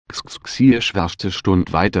schwärste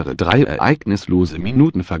Stund. Weitere 3 ereignislose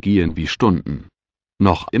Minuten vergehen wie Stunden.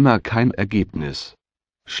 Noch immer kein Ergebnis.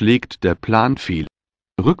 Schlägt der Plan fehl?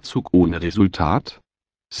 Rückzug ohne Resultat?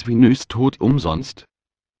 Svinös Tod umsonst?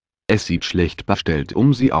 Es sieht schlecht bestellt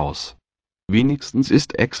um sie aus. Wenigstens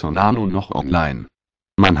ist Exonano noch online.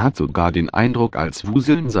 Man hat sogar den Eindruck, als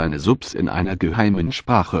wuseln seine Subs in einer geheimen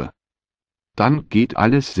Sprache. Dann geht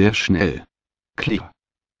alles sehr schnell. Klick.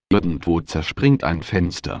 Irgendwo zerspringt ein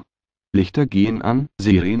Fenster. Lichter gehen an,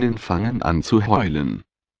 Sirenen fangen an zu heulen.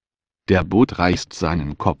 Der Boot reißt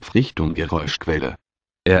seinen Kopf Richtung Geräuschquelle.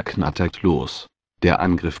 Er knattert los. Der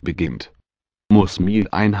Angriff beginnt. Muss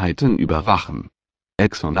Einheiten überwachen.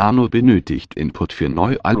 Exonano benötigt Input für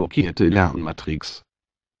neu allokierte Lernmatrix.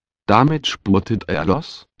 Damit spurtet er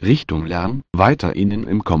los, Richtung Lärm, weiter innen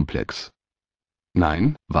im Komplex.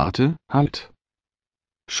 Nein, warte, halt!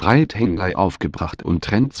 Schreit Henlei aufgebracht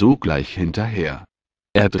und rennt sogleich hinterher.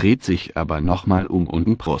 Er dreht sich aber nochmal um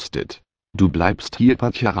und prostet. Du bleibst hier,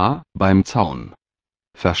 Patjara, beim Zaun.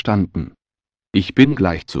 Verstanden. Ich bin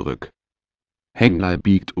gleich zurück. Henlei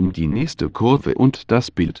biegt um die nächste Kurve und das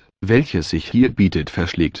Bild, welches sich hier bietet,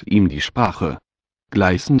 verschlägt ihm die Sprache.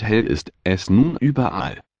 Gleißend hell ist es nun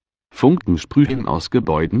überall. Funken sprühen aus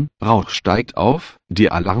Gebäuden, Rauch steigt auf, die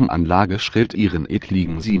Alarmanlage schrillt ihren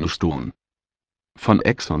ekligen Sinuston. Von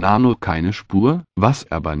Exonano keine Spur, was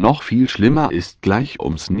aber noch viel schlimmer ist, gleich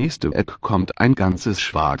ums nächste Eck kommt ein ganzes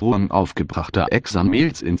Schwadron aufgebrachter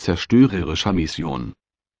Examels in zerstörerischer Mission.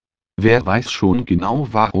 Wer weiß schon genau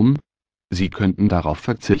warum? Sie könnten darauf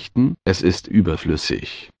verzichten, es ist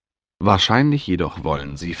überflüssig. Wahrscheinlich jedoch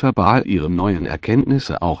wollen sie verbal ihre neuen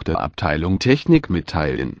Erkenntnisse auch der Abteilung Technik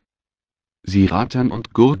mitteilen. Sie rattern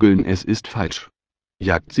und gurgeln, es ist falsch.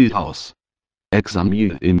 Jagt sie raus.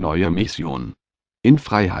 Examil in neuer Mission. In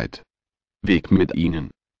Freiheit. Weg mit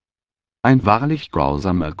ihnen. Ein wahrlich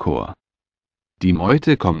grausamer Chor. Die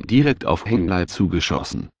Meute kommt direkt auf Henlei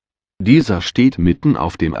zugeschossen. Dieser steht mitten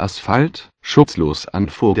auf dem Asphalt, schutzlos an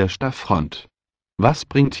vorderster Front. Was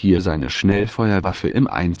bringt hier seine Schnellfeuerwaffe im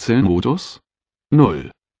Einzelmodus?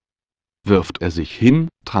 Null. Wirft er sich hin,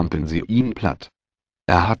 trampeln sie ihn platt.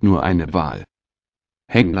 Er hat nur eine Wahl.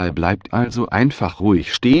 Henlei bleibt also einfach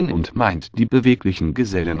ruhig stehen und meint, die beweglichen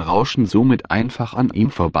Gesellen rauschen somit einfach an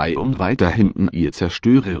ihm vorbei, um weiter hinten ihr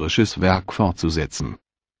zerstörerisches Werk fortzusetzen.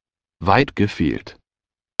 Weit gefehlt.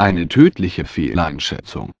 Eine tödliche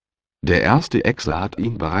Fehleinschätzung. Der erste Exa hat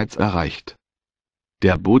ihn bereits erreicht.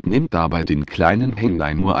 Der Boot nimmt dabei den kleinen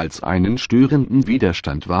Henlei nur als einen störenden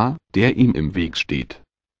Widerstand wahr, der ihm im Weg steht.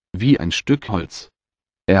 Wie ein Stück Holz.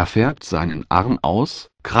 Er fährt seinen Arm aus,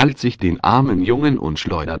 krallt sich den armen Jungen und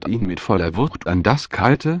schleudert ihn mit voller Wucht an das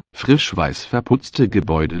kalte, frisch weiß verputzte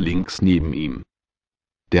Gebäude links neben ihm.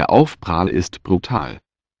 Der Aufprall ist brutal.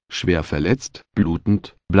 Schwer verletzt,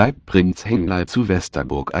 blutend, bleibt Prinz Henlei zu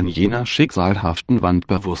Westerburg an jener schicksalhaften Wand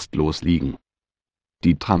bewusstlos liegen.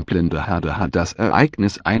 Die trampelnde Herde hat das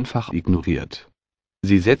Ereignis einfach ignoriert.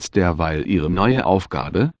 Sie setzt derweil ihre neue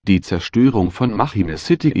Aufgabe, die Zerstörung von Machine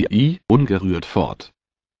City II, ungerührt fort.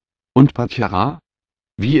 Und Patjara?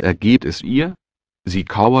 Wie ergeht es ihr? Sie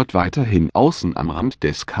kauert weiterhin außen am Rand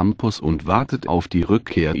des Campus und wartet auf die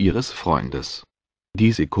Rückkehr ihres Freundes.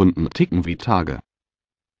 Die Sekunden ticken wie Tage.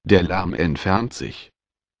 Der Lärm entfernt sich.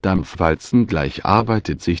 Dampfwalzen gleich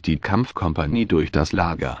arbeitet sich die Kampfkompanie durch das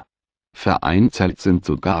Lager. Vereinzelt sind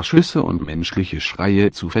sogar Schüsse und menschliche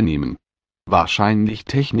Schreie zu vernehmen. Wahrscheinlich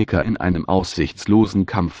Techniker in einem aussichtslosen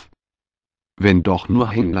Kampf. Wenn doch nur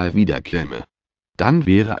Henlei wiederkäme. Dann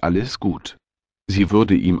wäre alles gut. Sie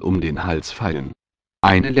würde ihm um den Hals fallen.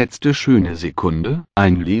 Eine letzte schöne Sekunde,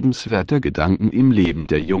 ein lebenswerter Gedanken im Leben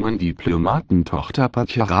der jungen Diplomatentochter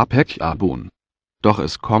Patjara Pekabon. Doch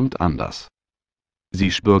es kommt anders.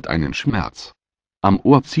 Sie spürt einen Schmerz. Am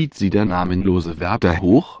Ohr zieht sie der namenlose Wärter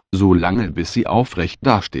hoch, so lange bis sie aufrecht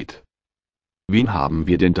dasteht. Wen haben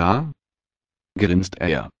wir denn da? Grinst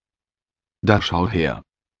er. Da schau her.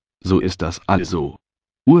 So ist das also.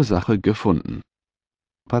 Ursache gefunden.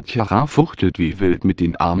 Patjara fuchtelt wie wild mit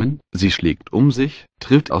den Armen, sie schlägt um sich,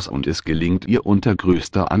 tritt aus und es gelingt ihr unter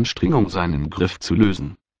größter Anstrengung seinen Griff zu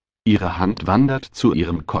lösen. Ihre Hand wandert zu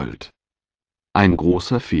ihrem Colt. Ein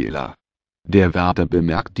großer Fehler. Der Wärter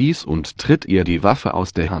bemerkt dies und tritt ihr die Waffe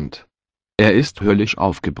aus der Hand. Er ist höllisch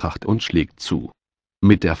aufgebracht und schlägt zu.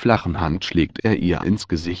 Mit der flachen Hand schlägt er ihr ins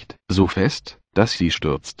Gesicht, so fest, dass sie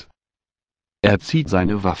stürzt. Er zieht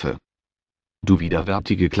seine Waffe. Du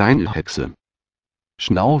widerwärtige kleine Hexe!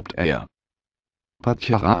 Schnaubt er.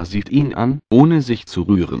 Patjara sieht ihn an, ohne sich zu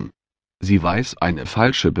rühren. Sie weiß eine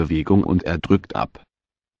falsche Bewegung und er drückt ab.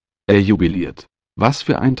 Er jubiliert. Was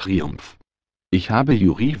für ein Triumph! Ich habe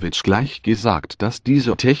Juriewitsch gleich gesagt, dass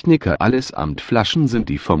diese Techniker allesamt Flaschen sind,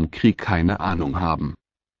 die vom Krieg keine Ahnung haben.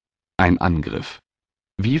 Ein Angriff.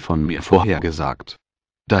 Wie von mir vorhergesagt.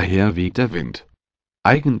 Daher weht der Wind.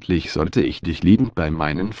 Eigentlich sollte ich dich liebend bei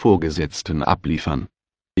meinen Vorgesetzten abliefern.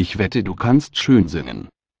 Ich wette, du kannst schön singen.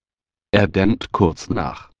 Er denkt kurz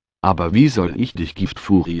nach. Aber wie soll ich dich,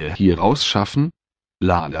 Giftfurie, hier rausschaffen?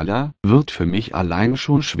 Lalala, wird für mich allein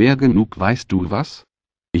schon schwer genug, weißt du was?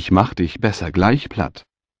 Ich mach dich besser gleich platt.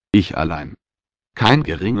 Ich allein. Kein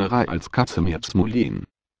geringerer als Kasimir Smolin.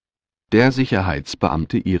 Der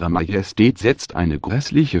Sicherheitsbeamte Ihrer Majestät setzt eine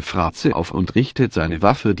grässliche Fratze auf und richtet seine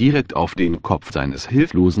Waffe direkt auf den Kopf seines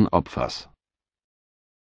hilflosen Opfers.